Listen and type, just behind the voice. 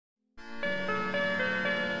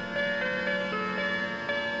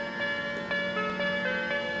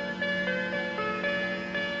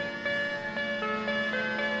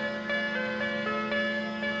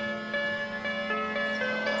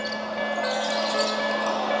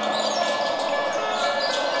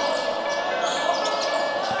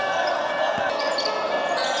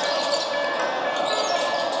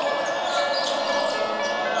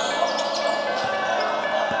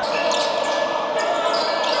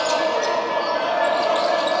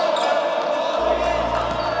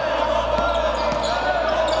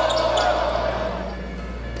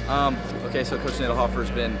Okay, so Coach Nadelhofer has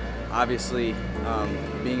been obviously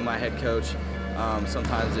being my head coach.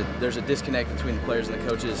 Sometimes there's a disconnect between the players and the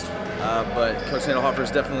coaches, but Coach Nadelhofer is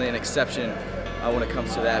definitely an exception when it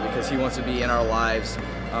comes to that, because he wants to be in our lives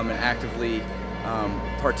and actively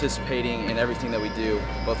participating in everything that we do,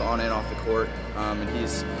 both on and off the court. And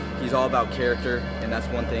he's all about character, and that's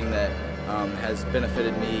one thing that has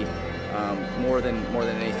benefited me more than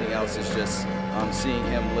anything else, is just seeing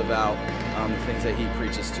him live out the things that he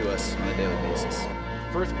preaches to us on a daily basis.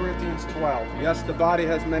 1 Corinthians 12. Yes, the body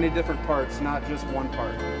has many different parts, not just one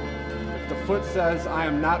part. If the foot says, I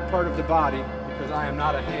am not part of the body because I am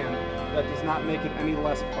not a hand, that does not make it any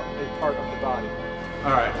less a part of the body.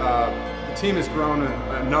 All right, the team has grown in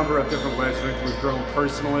a number of different ways. I think we've grown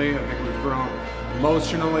personally, I think we've grown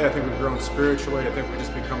emotionally, I think we've grown spiritually, I think we've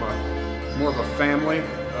just become more of a family.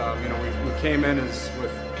 You know, we came in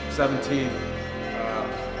with 17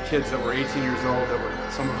 kids that were 18 years old,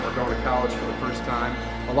 some of them were going to college for the first time.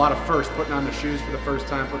 A lot of firsts, putting on their shoes for the first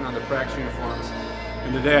time, putting on their practice uniforms.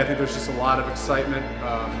 And today I think there's just a lot of excitement.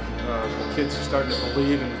 The kids are starting to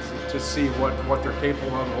believe and to see what they're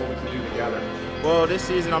capable of and what we can do together. Well, this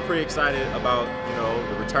season I'm pretty excited about,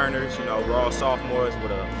 the returners. We're all sophomores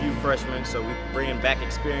with a few freshmen, so we're bringing back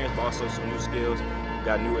experience, but also some new skills. We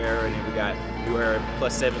got new era, and then we got new era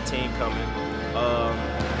plus 17 coming.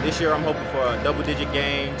 This year I'm hoping for double-digit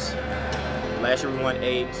games. Last year we won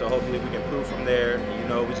 8, so hopefully we can improve from there.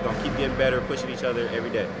 We're just gonna keep getting better, pushing each other every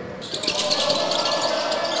day.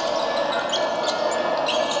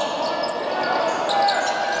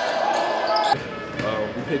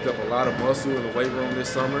 We picked up a lot of muscle in the weight room this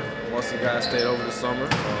summer. Most of the guys stayed over the summer.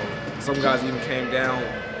 Some guys even came down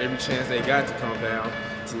every chance they got to come down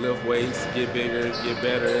to lift weights, get bigger, get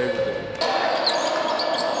better, everything.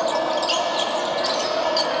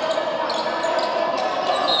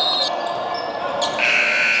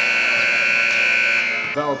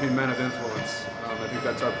 Developing men of influence. I think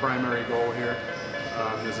that's our primary goal here,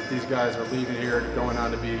 is that these guys are leaving here, going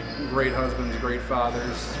on to be great husbands, great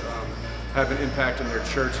fathers, have an impact in their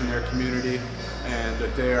church and their community, and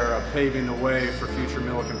that they are paving the way for future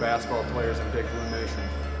Millikan basketball players in Big Blue Nation.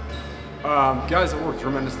 Guys that work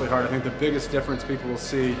tremendously hard. I think the biggest difference people will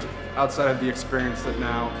see outside of the experience that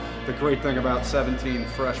now, the great thing about 17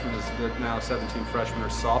 freshmen is that now 17 freshmen are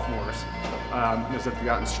sophomores, is that they've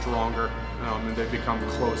gotten stronger and they've become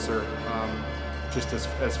closer just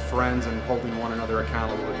as friends and holding one another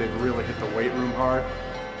accountable. But they've really hit the weight room hard,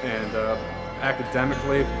 and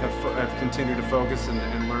academically have continued to focus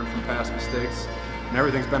and learn from past mistakes. And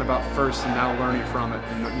everything's been about first and now learning from it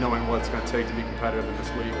and knowing what it's going to take to be competitive in this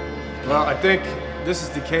league. Well, I think this is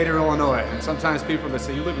Decatur, Illinois, and sometimes people that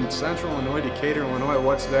say, you live in Central Illinois, Decatur, Illinois,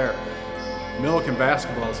 what's there? Millikan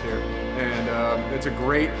basketball is here, and it's a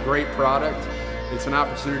great product. It's an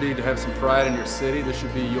opportunity to have some pride in your city. This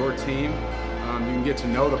should be your team. You can get to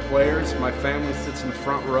know the players. My family sits in the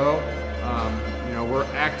front row. We're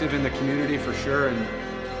active in the community for sure, and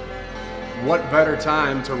what better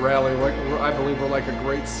time to rally? I believe we're like a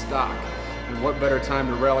great stock, and what better time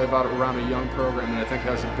to rally around a young program that I think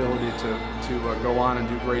has the ability to go on and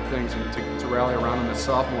do great things, and to rally around them as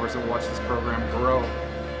sophomores and watch this program grow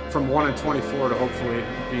from 1-24 to hopefully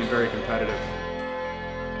being very competitive.